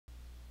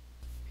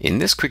In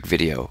this quick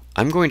video,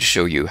 I'm going to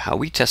show you how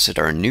we tested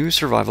our new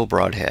survival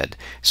broadhead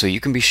so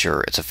you can be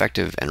sure it's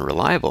effective and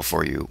reliable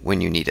for you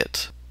when you need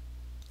it.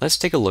 Let's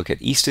take a look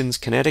at Easton's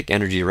kinetic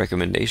energy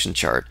recommendation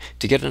chart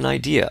to get an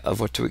idea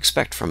of what to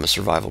expect from a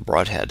survival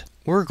broadhead.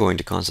 We're going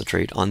to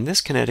concentrate on this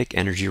kinetic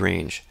energy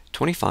range,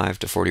 25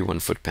 to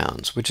 41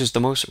 foot-pounds, which is the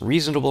most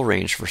reasonable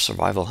range for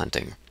survival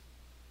hunting.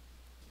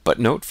 But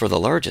note, for the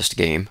largest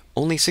game,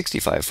 only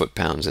 65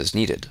 foot-pounds is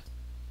needed.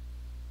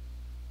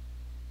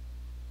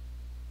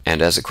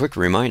 And as a quick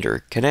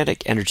reminder,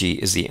 kinetic energy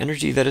is the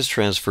energy that is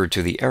transferred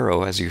to the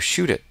arrow as you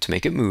shoot it to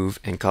make it move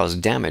and cause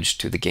damage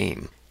to the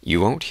game. You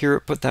won't hear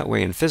it put that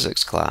way in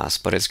physics class,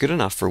 but it's good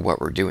enough for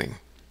what we're doing.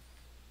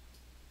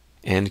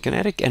 And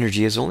kinetic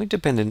energy is only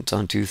dependent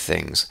on two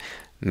things: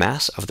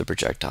 mass of the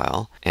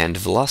projectile and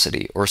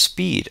velocity or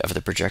speed of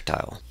the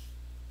projectile.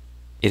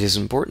 It is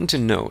important to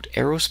note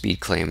arrow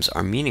speed claims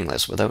are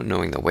meaningless without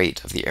knowing the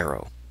weight of the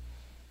arrow.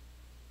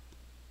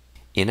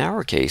 In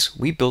our case,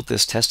 we built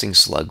this testing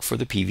slug for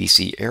the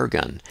PVC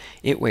airgun.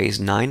 It weighs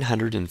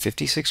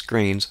 956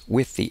 grains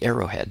with the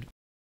arrowhead.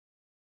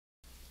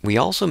 We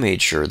also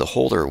made sure the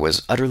holder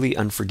was utterly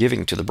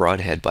unforgiving to the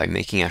broadhead by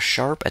making a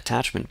sharp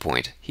attachment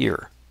point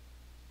here.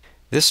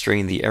 This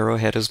strained the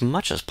arrowhead as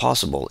much as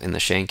possible in the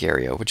shank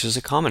area, which is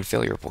a common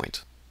failure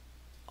point.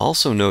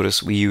 Also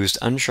notice we used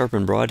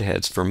unsharpened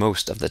broadheads for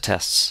most of the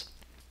tests.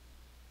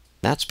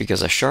 That's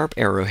because a sharp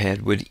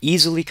arrowhead would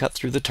easily cut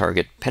through the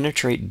target,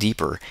 penetrate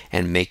deeper,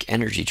 and make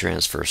energy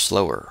transfer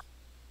slower.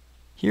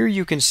 Here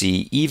you can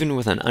see, even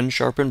with an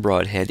unsharpened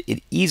broadhead,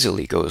 it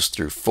easily goes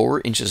through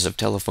 4 inches of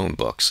telephone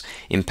books,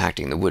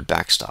 impacting the wood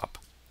backstop.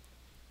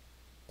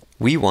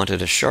 We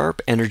wanted a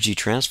sharp energy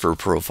transfer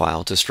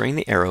profile to strain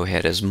the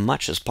arrowhead as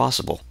much as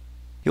possible.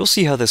 You'll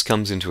see how this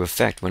comes into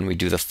effect when we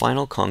do the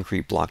final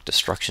concrete block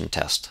destruction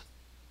test.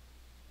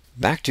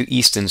 Back to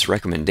Easton's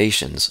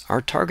recommendations, our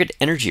target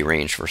energy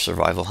range for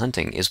survival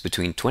hunting is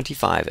between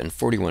 25 and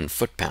 41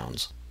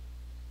 foot-pounds.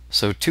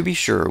 So to be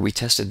sure, we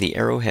tested the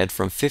arrowhead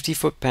from 50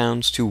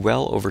 foot-pounds to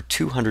well over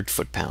 200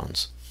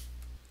 foot-pounds.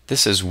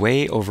 This is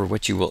way over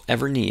what you will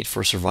ever need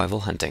for survival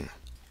hunting.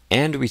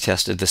 And we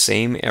tested the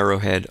same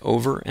arrowhead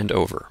over and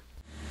over.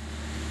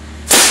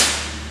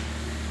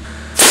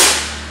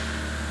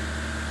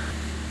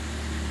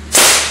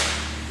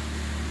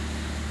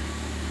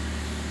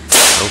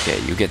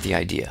 Okay, you get the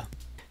idea.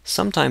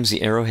 Sometimes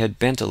the arrowhead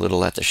bent a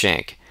little at the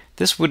shank.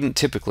 This wouldn't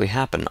typically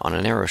happen on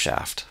an arrow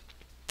shaft.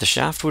 The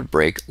shaft would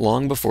break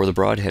long before the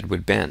broadhead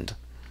would bend.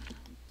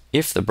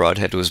 If the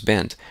broadhead was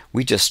bent,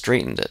 we just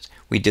straightened it.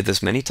 We did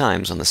this many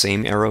times on the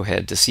same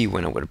arrowhead to see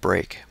when it would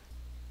break.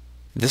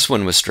 This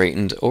one was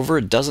straightened over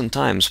a dozen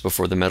times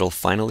before the metal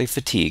finally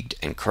fatigued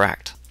and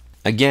cracked.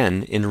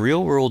 Again, in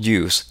real-world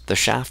use, the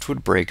shaft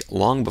would break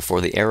long before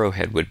the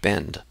arrowhead would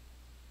bend.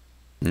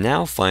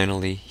 Now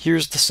finally,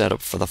 here's the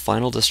setup for the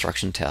final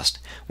destruction test.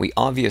 We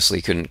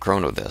obviously couldn't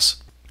chrono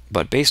this,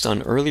 but based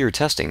on earlier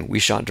testing, we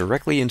shot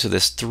directly into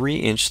this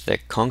 3-inch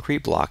thick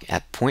concrete block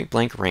at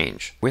point-blank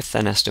range, with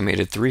an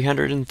estimated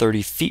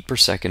 330 feet per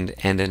second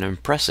and an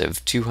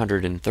impressive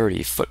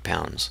 230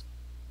 foot-pounds.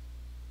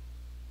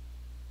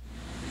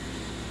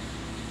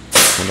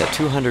 And at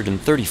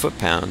 230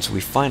 foot-pounds,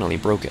 we finally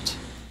broke it.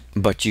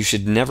 But you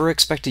should never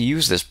expect to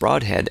use this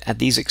broadhead at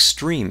these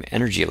extreme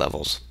energy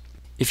levels.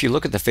 If you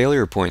look at the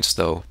failure points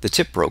though, the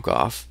tip broke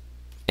off,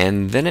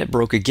 and then it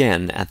broke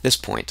again at this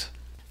point.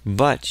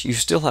 But you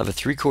still have a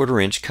 3/4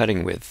 inch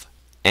cutting width,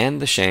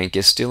 and the shank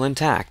is still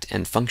intact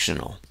and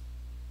functional.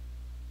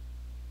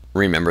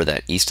 Remember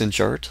that Easton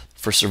chart?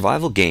 For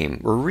survival game,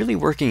 we're really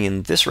working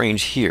in this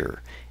range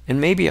here, and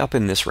maybe up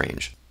in this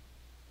range.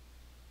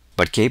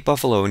 But Cape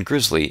Buffalo and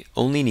Grizzly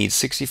only need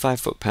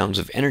 65 foot-pounds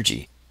of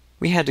energy.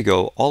 We had to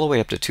go all the way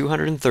up to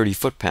 230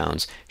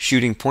 foot-pounds,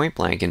 shooting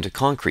point-blank into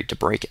concrete to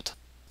break it.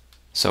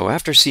 So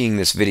after seeing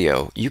this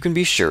video, you can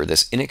be sure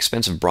this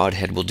inexpensive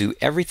broadhead will do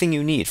everything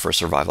you need for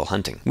survival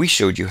hunting. We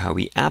showed you how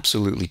we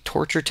absolutely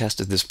torture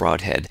tested this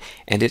broadhead,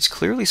 and it's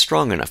clearly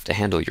strong enough to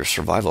handle your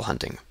survival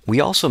hunting.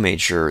 We also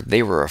made sure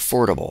they were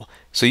affordable,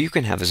 so you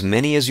can have as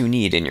many as you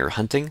need in your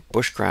hunting,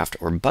 bushcraft,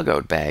 or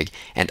bug-out bag,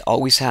 and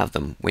always have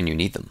them when you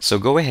need them. So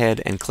go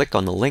ahead and click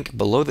on the link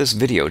below this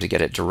video to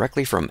get it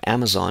directly from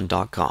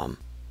Amazon.com.